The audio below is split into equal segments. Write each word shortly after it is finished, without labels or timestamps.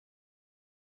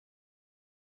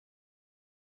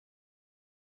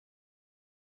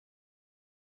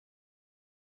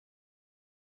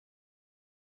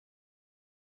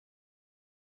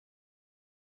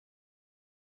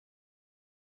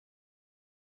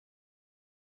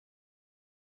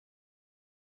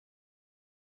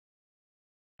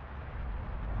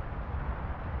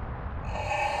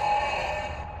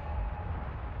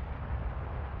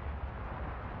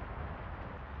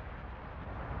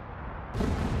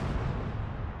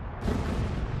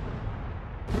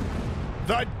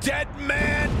The dead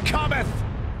man cometh!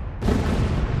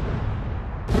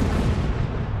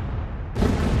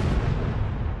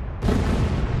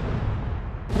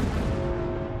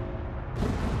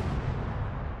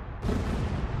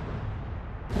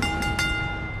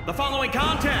 The following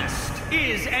contest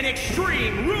is an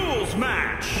Extreme Rules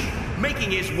match.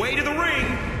 Making his way to the ring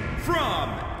from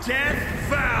Death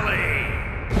Valley.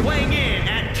 Weighing in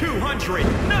at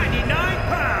 299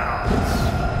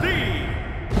 pounds, the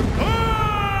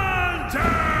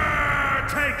Undertaker!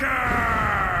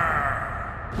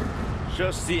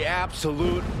 Just the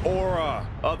absolute aura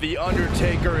of the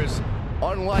Undertaker is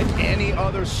unlike any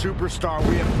other superstar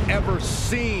we have ever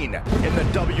seen in the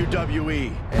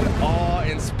WWE. An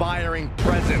awe-inspiring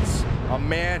presence. A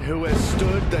man who has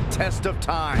stood the test of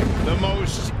time. The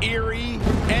most eerie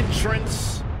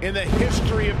entrance in the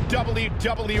history of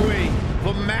WWE.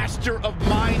 The master of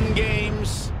mind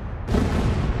games.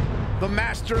 The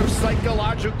master of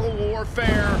psychological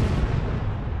warfare.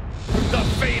 The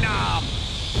Phenom.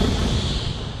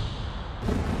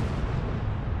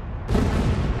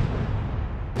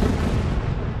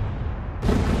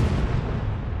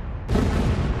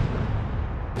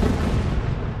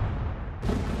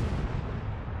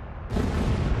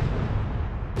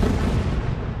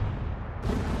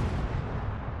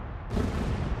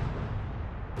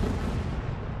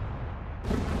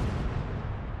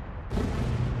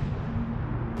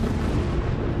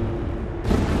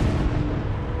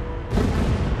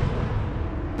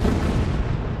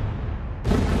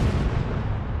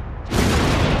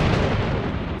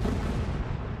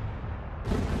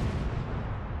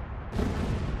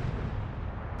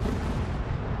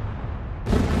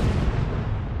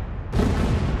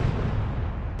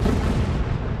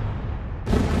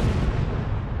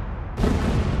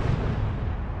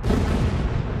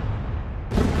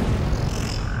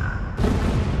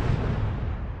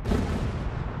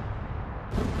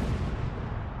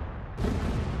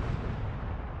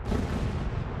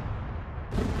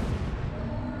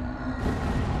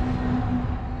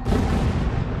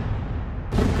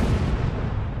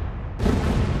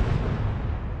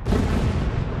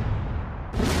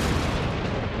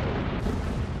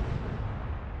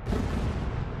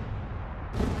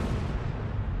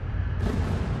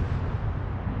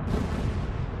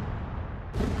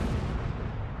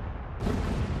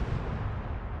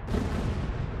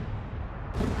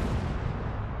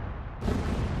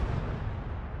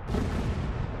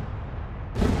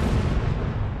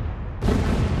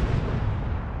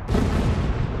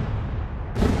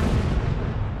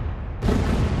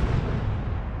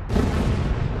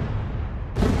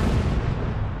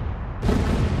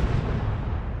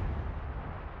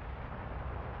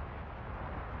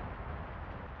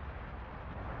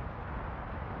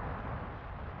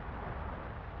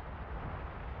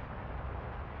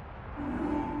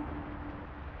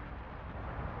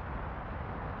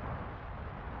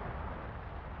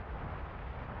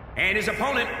 And his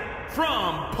opponent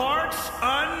from parts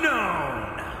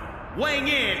unknown, weighing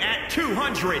in at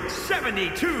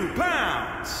 272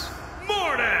 pounds,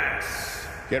 Mortis!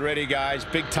 Get ready, guys.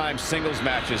 Big-time singles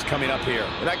matches coming up here.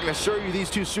 And I can assure you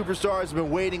these two superstars have been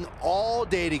waiting all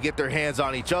day to get their hands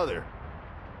on each other.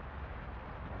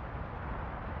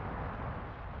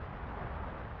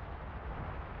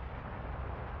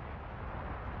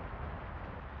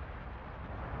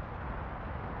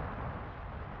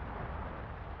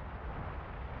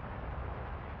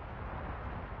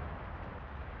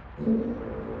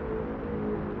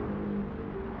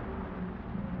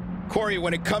 Corey,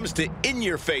 when it comes to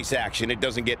in-your-face action, it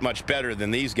doesn't get much better than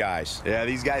these guys. Yeah,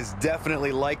 these guys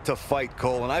definitely like to fight,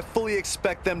 Cole, and I fully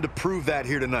expect them to prove that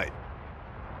here tonight.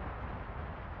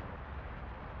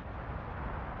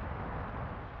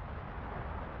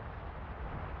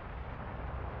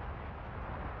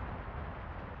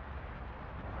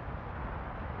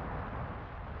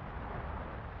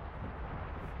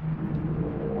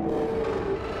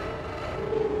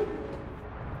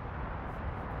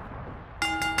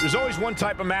 There's always one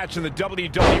type of match in the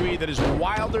WWE that is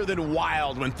wilder than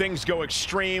wild when things go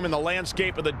extreme and the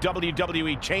landscape of the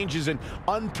WWE changes in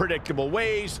unpredictable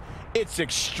ways. It's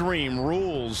Extreme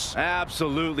Rules.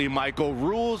 Absolutely, Michael.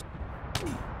 Rules.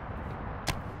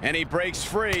 And he breaks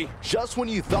free. Just when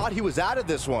you thought he was out of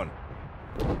this one.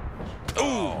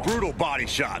 Ooh, brutal body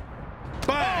shot.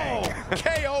 Bang! Oh,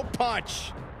 KO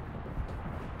punch.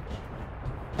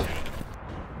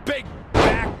 Big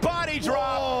back body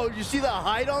drop. Oh, you see the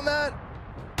height on that?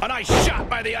 A nice shot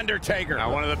by the Undertaker.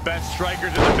 Now one of the best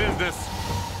strikers in the business.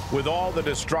 With all the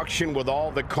destruction, with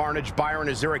all the carnage, Byron,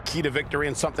 is there a key to victory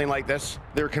in something like this?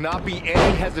 There cannot be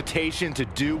any hesitation to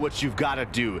do what you've got to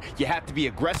do. You have to be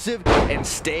aggressive and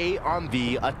stay on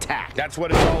the attack. That's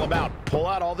what it's all about. Pull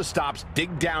out all the stops,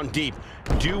 dig down deep,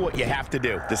 do what you have to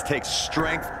do. This takes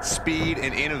strength, speed,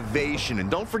 and innovation. And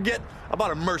don't forget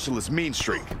about a merciless mean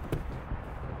streak.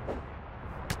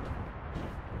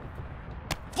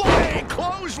 Flying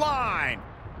clothesline!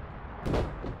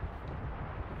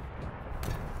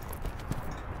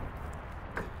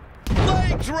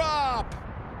 Leg drop!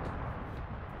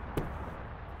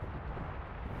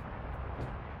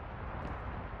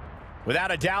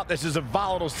 Without a doubt, this is a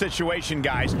volatile situation,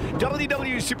 guys.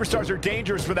 WWE superstars are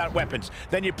dangerous without weapons.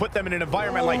 Then you put them in an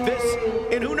environment like this,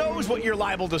 and who knows what you're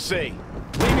liable to see.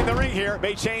 Leaving the ring here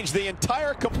may change the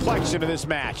entire complexion of this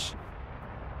match.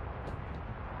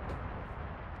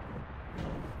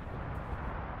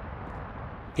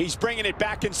 He's bringing it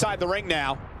back inside the ring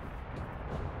now.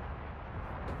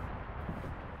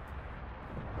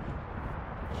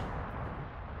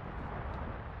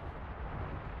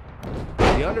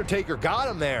 The Undertaker got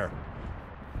him there.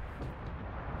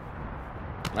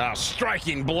 A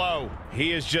striking blow.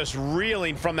 He is just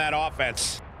reeling from that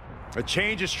offense. A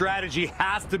change of strategy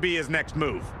has to be his next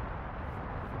move.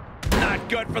 Not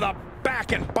good for the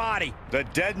back and body. The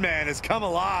dead man has come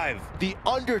alive. The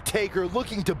Undertaker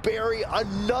looking to bury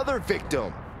another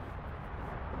victim.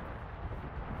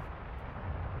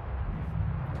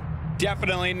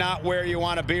 Definitely not where you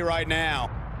want to be right now.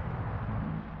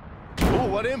 Oh,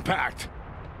 what impact.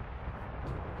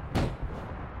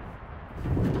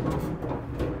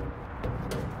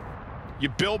 You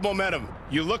build momentum.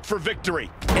 You look for victory.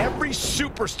 Every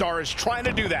superstar is trying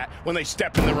to do that when they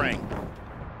step in the ring.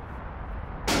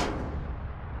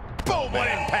 Boom, what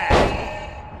impact!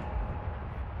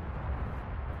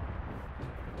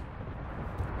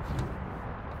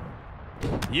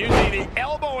 Using the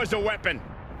elbow as a weapon.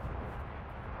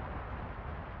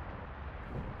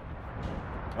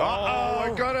 Uh-oh,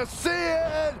 we're gonna see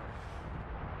it!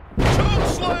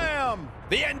 Toe slam!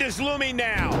 The end is looming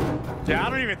now. Yeah, I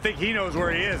don't even think he knows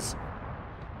where he is.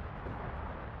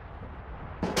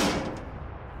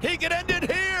 He could end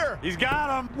it here. He's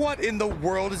got him. What in the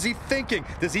world is he thinking?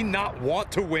 Does he not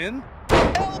want to win?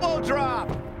 Elbow drop.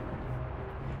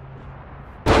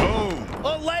 Boom.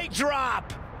 A leg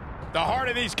drop. The heart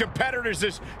of these competitors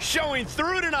is showing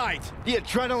through tonight. The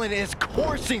adrenaline is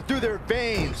coursing through their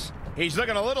veins. He's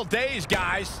looking a little dazed,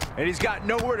 guys. And he's got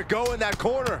nowhere to go in that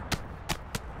corner.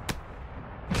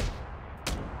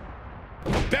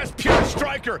 Best pure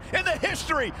striker in the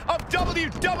history of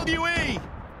WWE.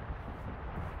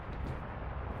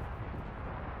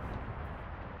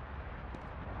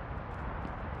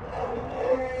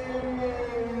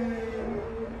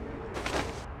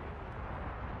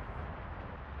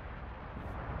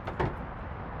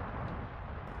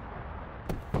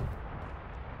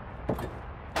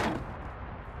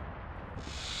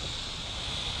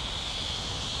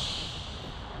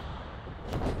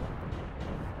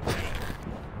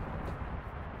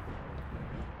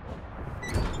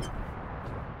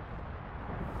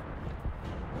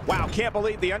 Wow, can't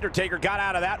believe the Undertaker got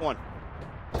out of that one.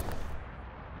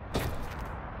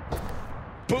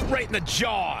 Boot right in the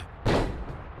jaw.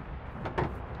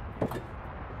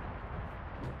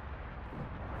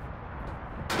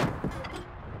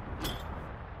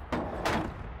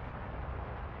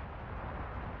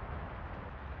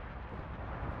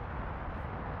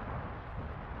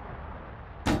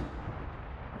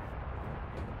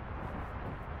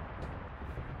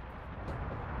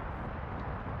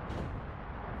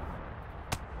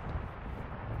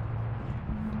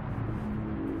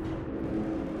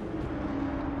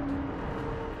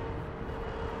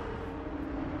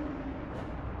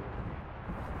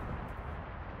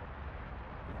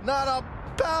 Not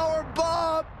a power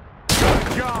bomb.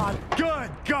 Good God. Good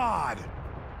God.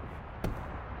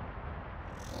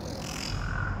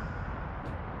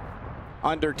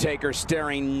 Undertaker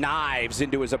staring knives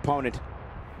into his opponent.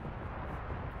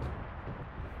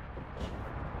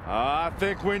 I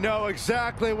think we know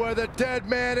exactly where the dead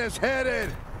man is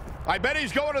headed. I bet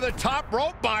he's going to the top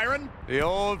rope, Byron. The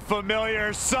old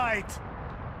familiar sight.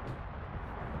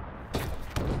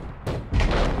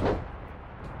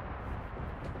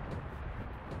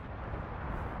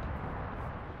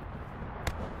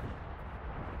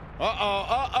 Uh-oh,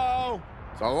 uh-oh.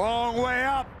 It's a long way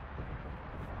up.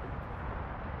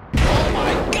 Oh,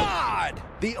 my God!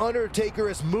 The Undertaker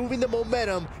is moving the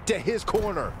momentum to his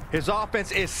corner. His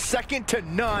offense is second to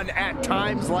none at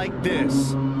times like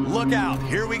this. Look out.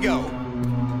 Here we go.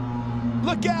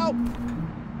 Look out!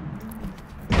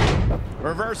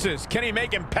 Reverses. Can he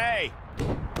make him pay?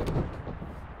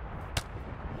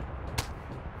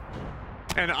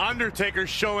 And Undertaker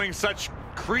showing such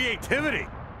creativity.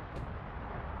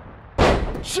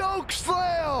 Choke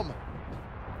slam!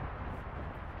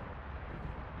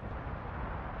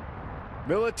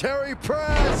 Military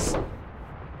press!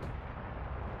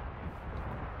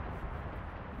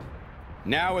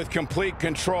 Now with complete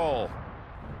control.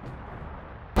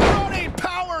 Running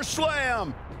power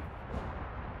slam!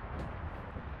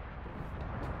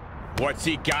 What's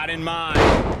he got in mind?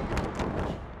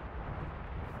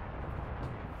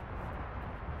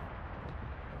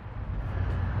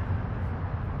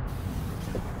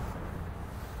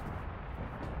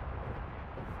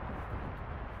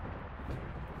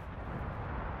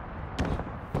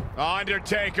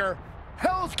 Undertaker.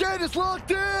 Hell's Gate is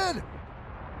locked in!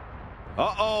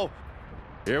 Uh-oh.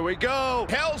 Here we go.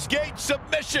 Hell's Gate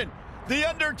submission. The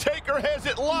Undertaker has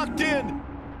it locked in.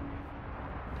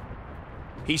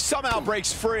 He somehow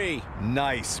breaks free.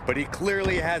 Nice, but he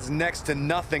clearly has next to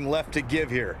nothing left to give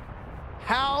here.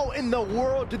 How in the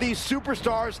world do these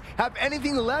superstars have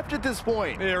anything left at this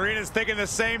point? The arena's thinking the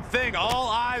same thing. All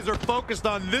eyes are focused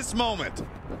on this moment.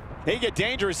 They get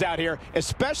dangerous out here,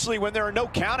 especially when there are no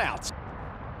countouts.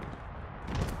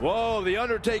 Whoa, the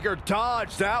Undertaker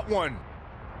dodged that one.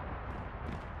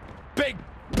 Big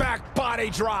back body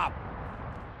drop.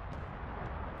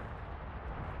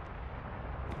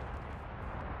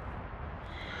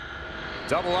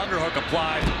 Double underhook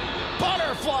applied.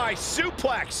 Butterfly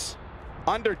suplex.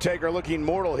 Undertaker looking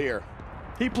mortal here.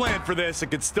 He planned for this and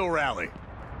could still rally.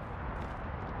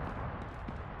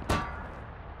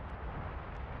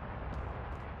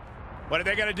 What are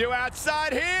they going to do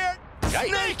outside here?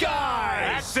 Snake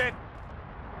eyes! That's it.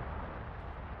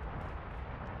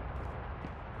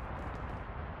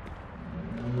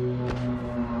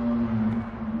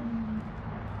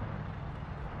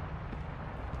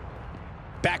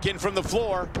 Back in from the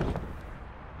floor.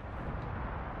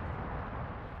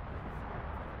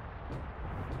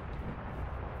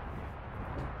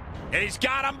 And he's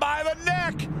got him by the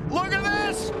neck. Look at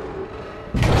this.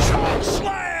 Choke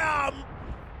slam.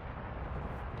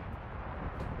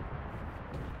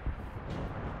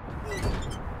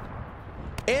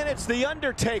 And it's the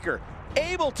Undertaker,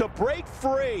 able to break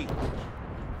free.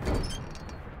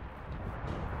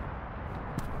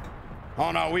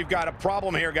 Oh no, we've got a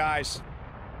problem here, guys.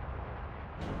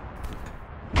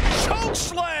 Choke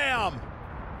slam!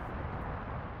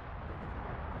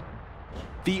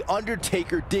 The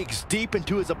Undertaker digs deep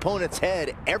into his opponent's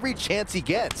head every chance he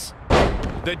gets.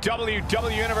 The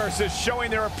WWE Universe is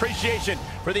showing their appreciation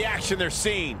for the action they're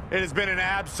seeing. It has been an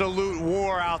absolute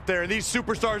war out there. These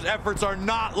superstars' efforts are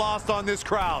not lost on this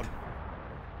crowd.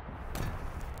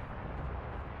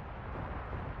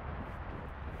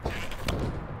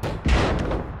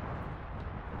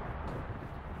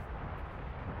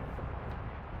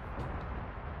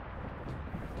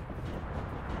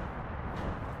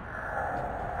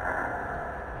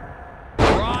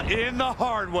 Brought in the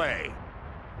hard way.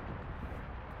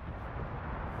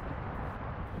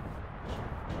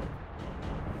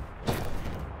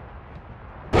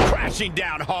 Crashing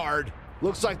down hard.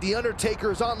 Looks like the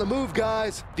Undertaker is on the move,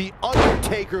 guys. The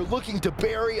Undertaker looking to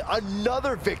bury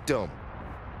another victim.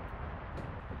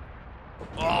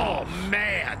 Oh,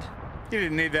 man. You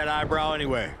didn't need that eyebrow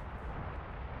anyway.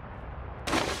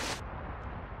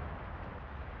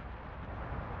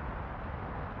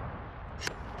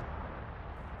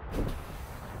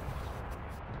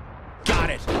 Got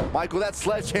it. Michael, that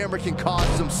sledgehammer can cause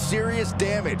some serious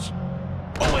damage.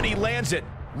 Oh, and he lands it.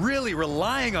 Really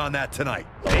relying on that tonight.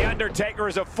 The Undertaker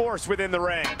is a force within the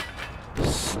ring.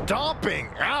 Stomping,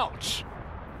 ouch.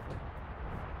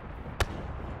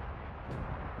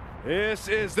 This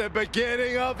is the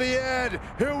beginning of the end.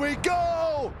 Here we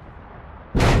go.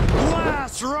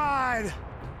 Last ride.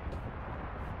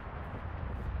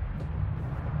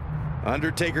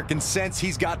 Undertaker can sense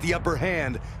he's got the upper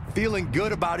hand, feeling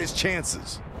good about his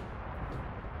chances.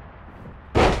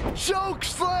 Choke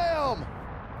slam.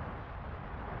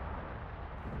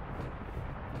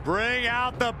 Bring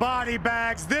out the body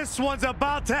bags. This one's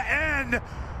about to end.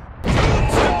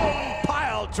 Tombstone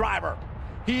pile driver.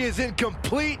 He is in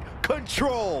complete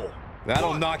control.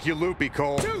 That'll knock you loopy,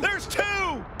 Cole. There's 2.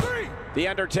 3. The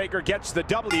Undertaker gets the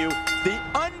W. The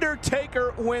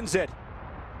Undertaker wins it.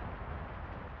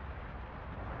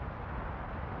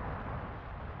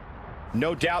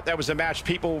 No doubt that was a match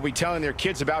people will be telling their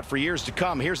kids about for years to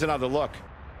come. Here's another look.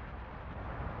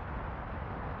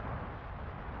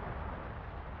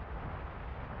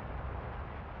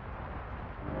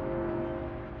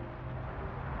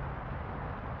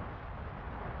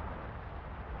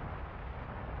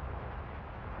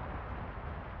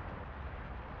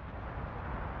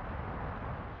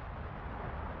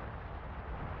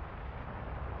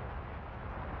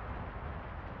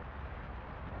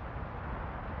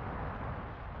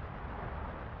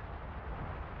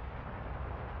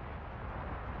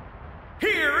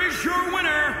 here is your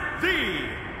winner, the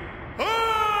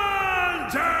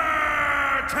Undertaker!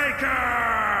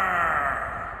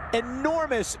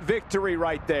 Enormous victory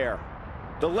right there.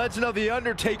 The legend of The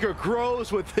Undertaker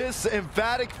grows with this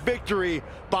emphatic victory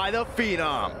by the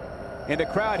Phenom. And the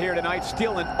crowd here tonight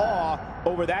still in awe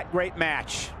over that great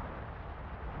match.